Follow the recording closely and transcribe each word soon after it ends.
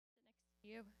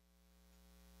You.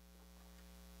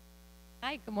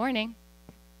 Hi, good morning.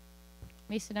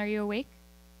 Mason, are you awake?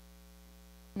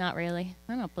 Not really.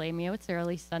 I don't blame you. It's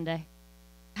early Sunday.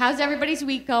 How's everybody's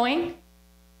week going?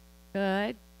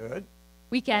 Good. Good.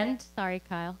 Weekend? Sorry,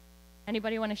 Kyle.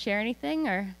 Anybody want to share anything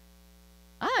or?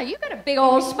 Ah, you got a big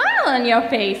old smile on your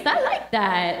face. I like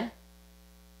that.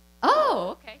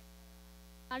 Oh, okay.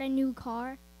 Got a new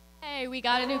car. Hey, we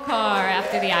got a new car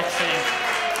after the accident.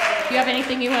 Do you have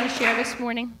anything you want to share this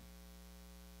morning?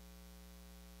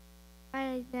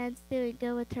 My dad's doing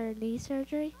good with her knee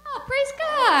surgery. Oh, praise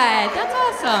God.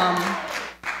 That's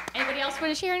awesome. Anybody else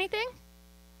want to share anything?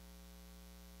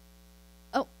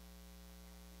 Oh,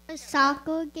 A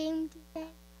soccer game today.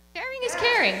 sharing is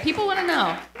caring. People want to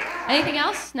know. Anything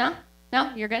else? No?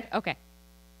 No? You're good? Okay.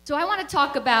 So I want to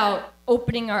talk about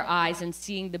opening our eyes and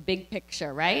seeing the big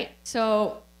picture, right?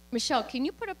 So, Michelle, can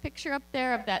you put a picture up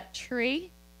there of that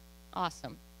tree?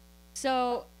 Awesome.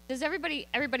 So, does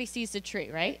everybody sees the tree,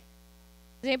 right?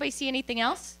 Does anybody see anything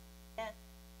else? Yes.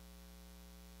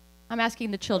 I'm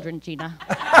asking the children, Gina.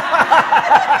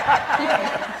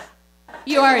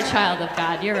 You are a child of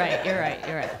God. You're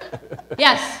right.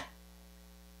 Yes.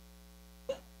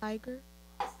 Tiger.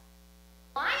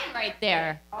 Lion right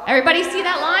there. Everybody see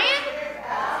that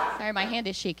lion? Sorry, my hand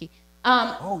is shaky.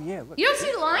 Oh, yeah. Look. You don't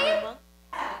see the lion?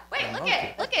 Wait,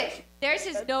 look it. There's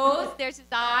his nose, there's his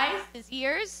eyes, his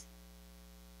ears.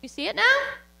 You see it now?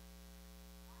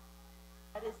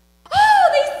 Oh,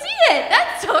 they see it.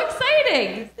 That's so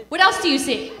exciting. What else do you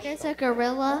see? There's a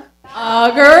gorilla.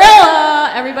 A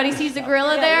gorilla. Everybody sees the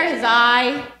gorilla there? His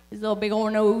eye, his little big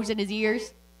old nose, and his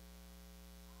ears.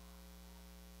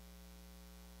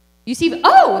 You see,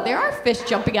 oh, there are fish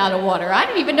jumping out of water. I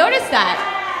didn't even notice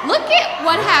that. Look at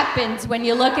what happens when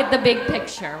you look at the big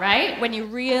picture, right? When you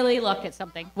really look at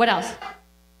something. What else?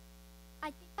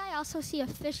 I think I also see a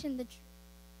fish in the tree.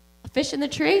 A fish in the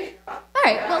tree? All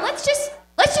right, well, let's just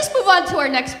move on to our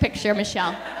next picture,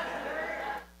 Michelle.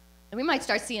 And we might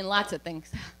start seeing lots of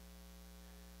things.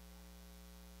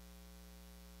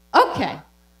 Okay.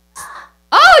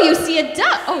 Oh, you see a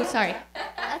duck. Oh, sorry.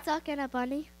 A duck and a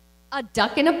bunny. A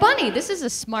duck and a bunny. This is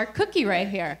a smart cookie right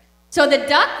here. So the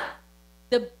duck,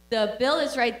 the bill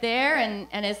is right there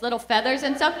and his little feathers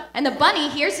and stuff. And the bunny,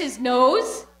 here's his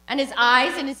nose and his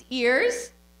eyes and his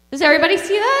ears. Does everybody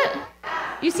see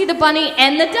that? You see the bunny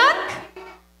and the duck?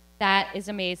 That is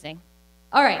amazing.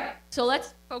 All right, so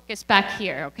let's focus back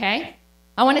here, okay?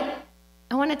 I want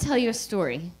to tell you a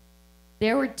story.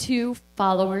 There were two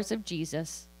followers of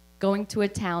Jesus going to a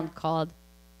town called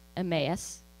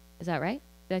Emmaus. Is that right?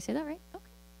 Did I say that right? Okay.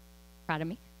 Proud of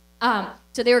me.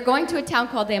 So they were going to a town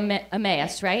called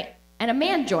Emmaus, right? And a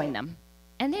man joined them.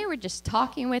 And they were just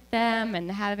talking with them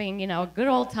and having, a good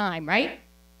old time, right?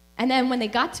 And then when they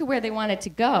got to where they wanted to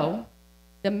go,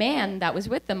 the man that was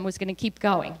with them was going to keep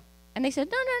going. And they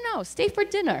said, no, stay for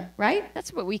dinner, right?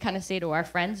 That's what we kind of say to our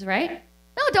friends, right?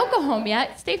 No, don't go home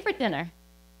yet. Stay for dinner.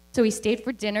 So he stayed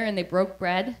for dinner and they broke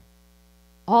bread.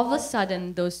 All of a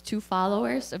sudden, those two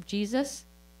followers of Jesus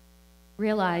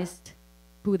realized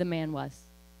who the man was.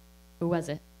 Who was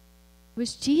it? It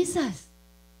was Jesus.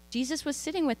 Jesus was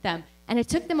sitting with them. And it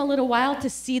took them a little while to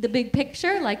see the big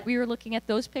picture, like we were looking at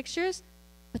those pictures,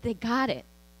 but they got it.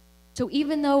 So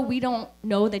even though we don't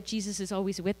know that Jesus is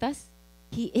always with us,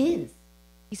 he is.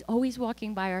 He's always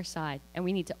walking by our side, and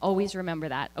we need to always remember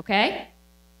that, okay?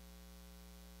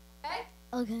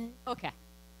 Okay. Okay.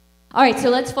 All right, so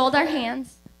let's fold our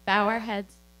hands, bow our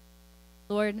heads.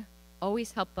 Lord,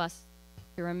 always help us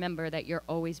to remember that you're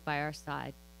always by our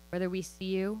side, whether we see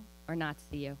you or not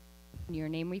see you. In your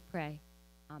name we pray.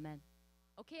 Amen.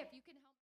 Okay, if you can help.